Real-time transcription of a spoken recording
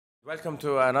Welcome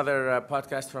to another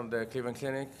podcast from the Cleveland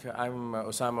Clinic. I'm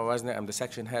Oussama Wazni. I'm the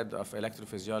section head of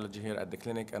electrophysiology here at the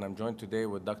clinic, and I'm joined today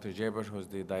with Dr. Jaber, who's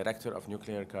the director of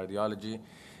nuclear cardiology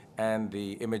and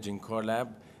the imaging core lab,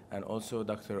 and also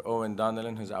Dr. Eoin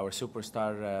Donnellan, who's our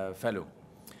superstar fellow.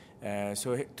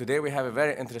 Today we have a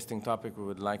very interesting topic we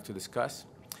would like to discuss.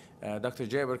 Dr.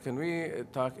 Jaber, can we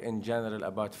talk in general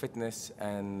about fitness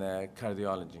and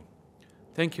cardiology?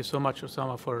 Thank you so much,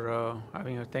 Oussama, for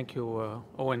having us. Thank you,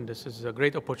 Eoin. This is a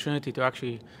great opportunity to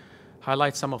actually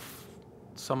highlight some of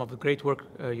the great work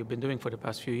you've been doing for the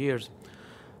past few years.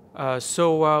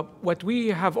 What we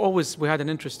had an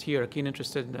interest here, a keen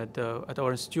interest in at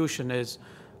our institution is,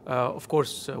 of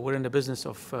course, we're in the business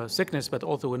of sickness, but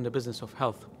also in the business of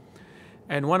health.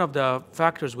 And one of the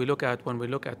factors we look at when we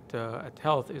look at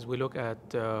health is we look at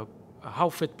how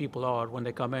fit people are when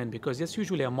they come in, because it's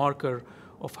usually a marker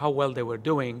of how well they were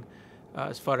doing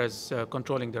as far as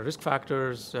controlling their risk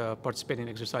factors, participating in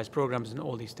exercise programs, and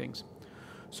all these things.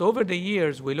 So over the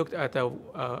years, we looked at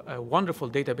a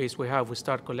wonderful database we have. We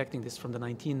started collecting this from the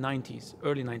 1990s,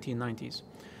 early 1990s.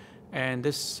 And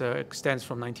this extends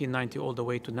from 1990 all the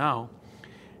way to now.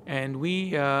 And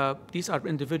these are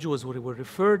individuals who were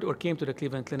referred or came to the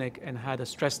Cleveland Clinic and had a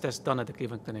stress test done at the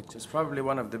Cleveland Clinic. It's probably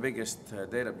one of the biggest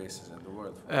databases in the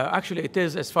world. Actually, it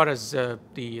is, as far as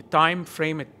the time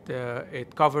frame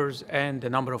it covers and the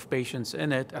number of patients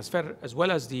in it, as well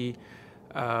as the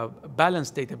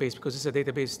balanced database, because it's a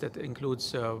database that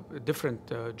includes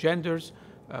different genders,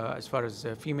 as far as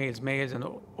females, males, and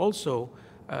also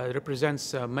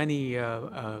represents many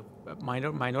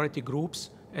minority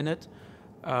groups in it.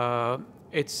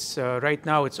 Right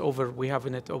now we have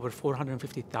in it over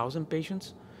 450,000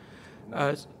 patients.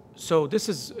 So this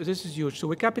is huge. So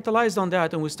we capitalized on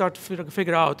that, and we start to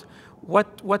figure out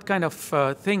what kind of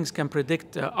things can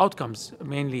predict outcomes,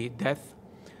 mainly death,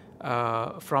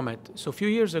 from it. So a few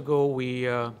years ago, we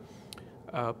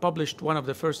published one of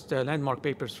the first landmark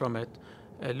papers from it,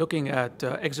 looking at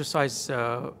exercise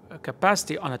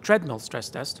capacity on a treadmill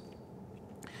stress test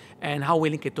and how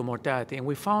we link it to mortality. And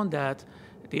we found that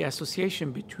the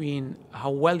association between how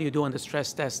well you do on the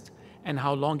stress test and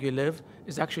how long you live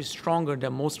is actually stronger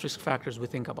than most risk factors we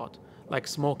think about, like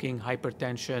smoking,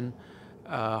 hypertension,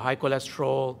 high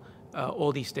cholesterol,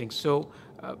 all these things. So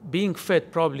being fit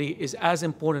probably is as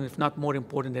important, if not more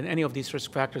important, than any of these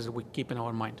risk factors that we keep in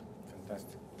our mind.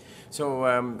 Fantastic. So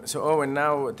Eoin,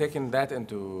 now taking that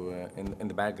into in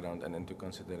the background and into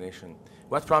consideration,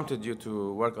 what prompted you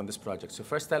to work on this project? So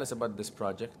first, tell us about this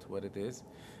project, what it is,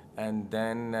 and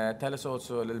then tell us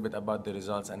also a little bit about the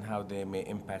results and how they may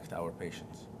impact our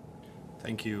patients.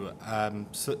 Thank you.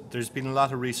 So there's been a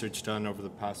lot of research done over the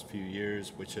past few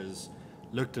years, which has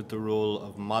looked at the role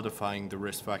of modifying the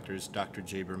risk factors Dr.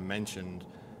 Jaber mentioned,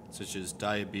 such as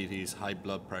diabetes, high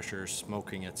blood pressure,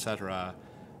 smoking, etc.,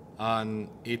 on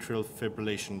atrial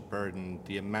fibrillation burden,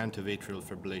 the amount of atrial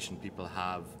fibrillation people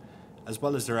have, as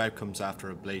well as their outcomes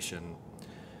after ablation.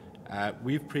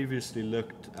 We've previously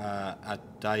looked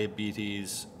at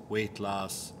diabetes, weight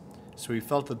loss, so we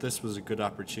felt that this was a good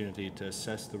opportunity to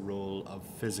assess the role of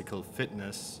physical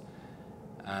fitness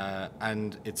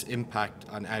and its impact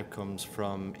on outcomes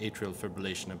from atrial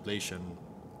fibrillation ablation.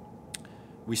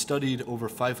 We studied over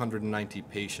 590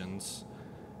 patients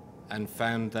and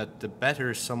found that the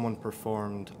better someone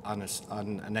performed on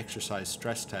an exercise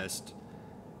stress test,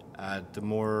 the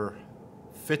more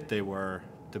fit they were,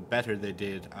 the better they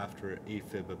did after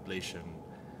AFib ablation,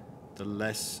 the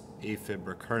less AFib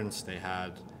recurrence they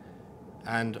had,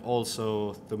 and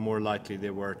also the more likely they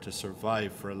were to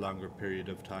survive for a longer period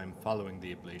of time following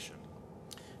the ablation.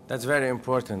 That's very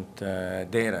important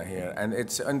data here, and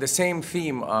it's on the same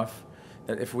theme of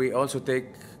that if we also take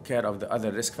care of the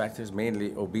other risk factors,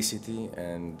 mainly obesity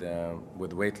and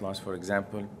with weight loss, for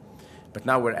example, but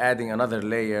now we're adding another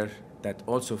layer that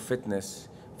also fitness,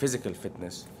 physical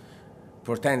fitness,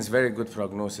 portends very good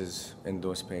prognosis in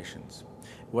those patients.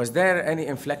 Was there any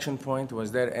inflection point?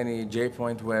 Was there any J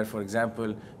point where, for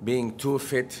example, being too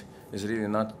fit is really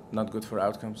not good for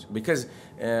outcomes? Because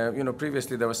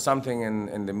previously there was something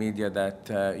in the media that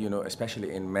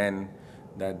especially in men,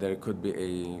 that there could be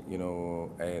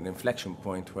an inflection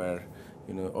point where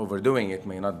overdoing it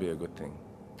may not be a good thing.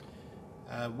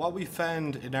 What we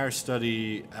found in our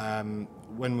study,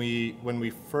 when we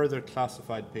further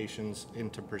classified patients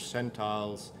into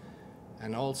percentiles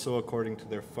and also according to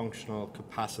their functional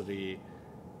capacity,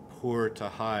 poor to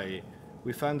high,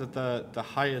 we found that the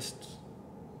highest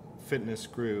fitness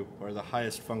group or the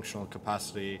highest functional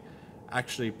capacity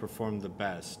actually performed the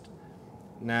best.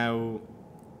 Now,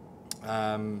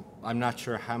 I'm not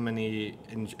sure how many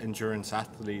endurance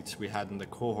athletes we had in the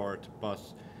cohort, but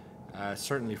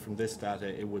Certainly from this data,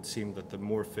 it would seem that the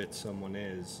more fit someone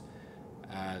is,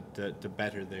 the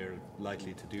better they're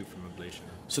likely to do from ablation.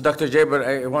 So Dr. Jaber,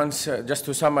 I want just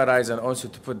to summarize and also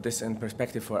to put this in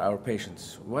perspective for our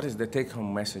patients. What is the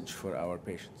take-home message for our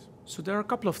patients? So there are a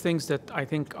couple of things that I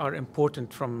think are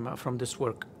important from this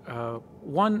work.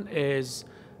 One is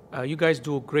you guys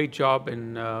do a great job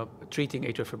in treating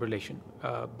atrial fibrillation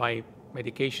by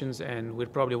medications, and we're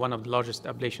probably one of the largest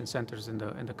ablation centers in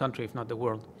the country, if not the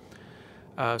world.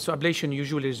 So ablation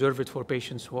usually reserved for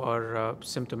patients who are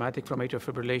symptomatic from atrial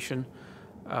fibrillation,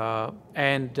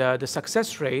 and the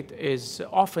success rate is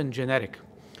often genetic.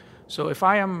 So if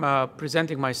I am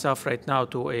presenting myself right now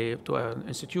to an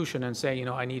institution and saying,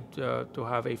 I need to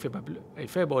have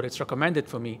AFib, or it's recommended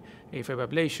for me AFib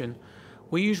ablation,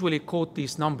 we usually quote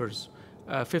these numbers,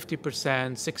 50%,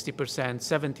 60%,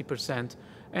 70%,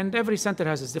 and every center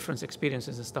has its different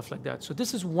experiences and stuff like that. So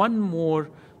this is one more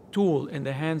tool in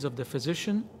the hands of the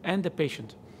physician and the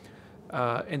patient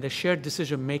in the shared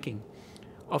decision-making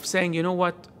of saying,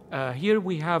 here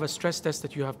we have a stress test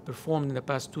that you have performed in the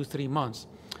past 2-3 months.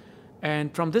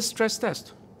 And from this stress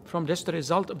test, from just the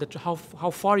result of how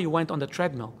far you went on the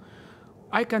treadmill,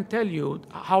 I can tell you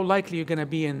how likely you're going to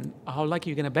be and how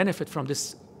likely you're going to benefit from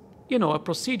this. A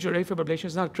procedure, AFib ablation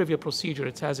is not a trivial procedure.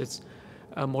 It has its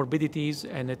morbidities,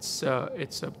 and it's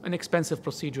an expensive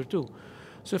procedure too.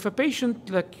 So if a patient,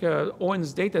 like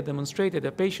Eoin's data demonstrated,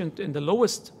 a patient in the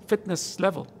lowest fitness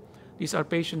level, these are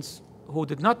patients who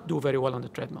did not do very well on the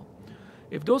treadmill.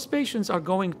 If those patients are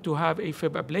going to have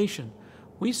AFib ablation,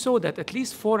 we saw that at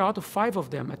least 4 out of 5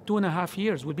 of them at 2.5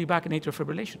 years will be back in atrial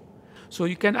fibrillation. So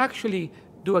you can actually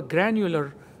do a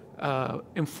granular,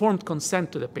 informed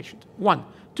consent to the patient. 1.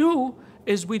 2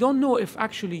 is we don't know if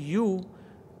actually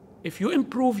if you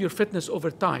improve your fitness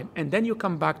over time and then you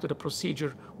come back to the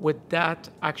procedure, would that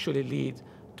actually lead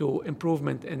to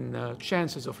improvement in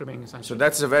chances of remaining sinus? So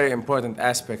that's a very important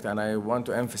aspect, and I want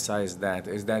to emphasize that,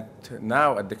 is that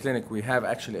now at the clinic we have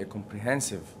actually a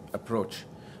comprehensive approach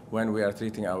when we are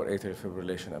treating our atrial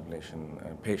fibrillation ablation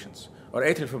patients, or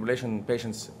atrial fibrillation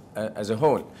patients as a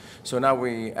whole. So now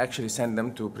we actually send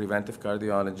them to preventive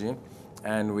cardiology,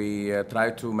 and we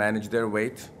try to manage their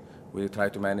weight. We try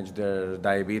to manage their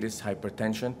diabetes,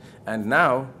 hypertension, and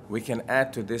now we can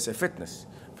add to this a fitness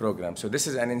program. So this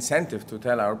is an incentive to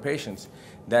tell our patients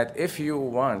that if you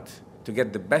want to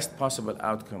get the best possible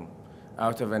outcome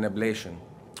out of an ablation,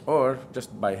 or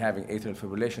just by having atrial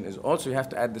fibrillation, is also you have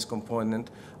to add this component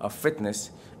of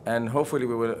fitness, and hopefully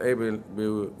we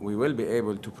will be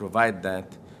able to provide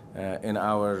that in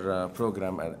our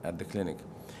program at the clinic.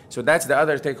 So that's the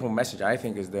other take-home message, I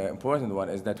think, is the important one,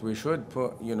 is that we should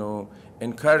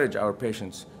encourage our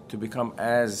patients to become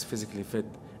as physically fit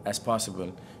as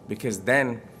possible, because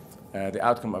then the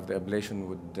outcome of the ablation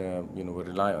would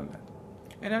rely on that.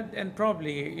 And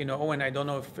probably, Eoin, I don't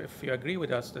know if you agree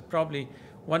with us, that probably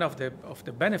one of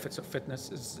the benefits of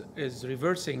fitness is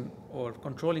reversing or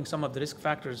controlling some of the risk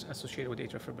factors associated with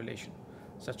atrial fibrillation,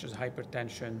 such as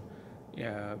hypertension,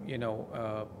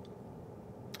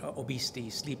 obesity,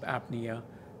 sleep apnea,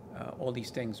 all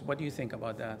these things. What do you think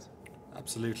about that?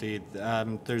 Absolutely.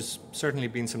 There's certainly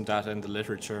been some data in the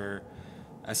literature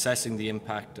assessing the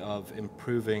impact of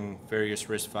improving various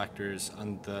risk factors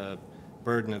on the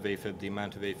burden of AFib, the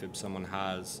amount of AFib someone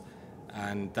has.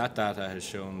 And that data has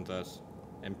shown that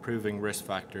improving risk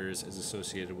factors is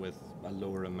associated with a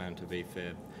lower amount of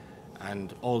AFib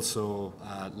and also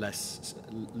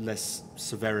less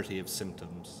severity of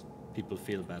symptoms. People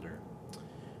feel better.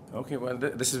 Okay, well,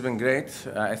 this has been great.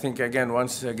 I think,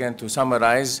 once again, to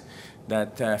summarize,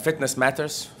 that fitness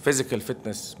matters, physical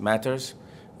fitness matters,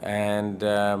 and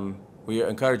we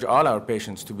encourage all our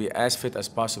patients to be as fit as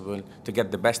possible to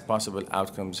get the best possible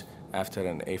outcomes after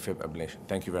an AFib ablation.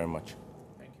 Thank you very much.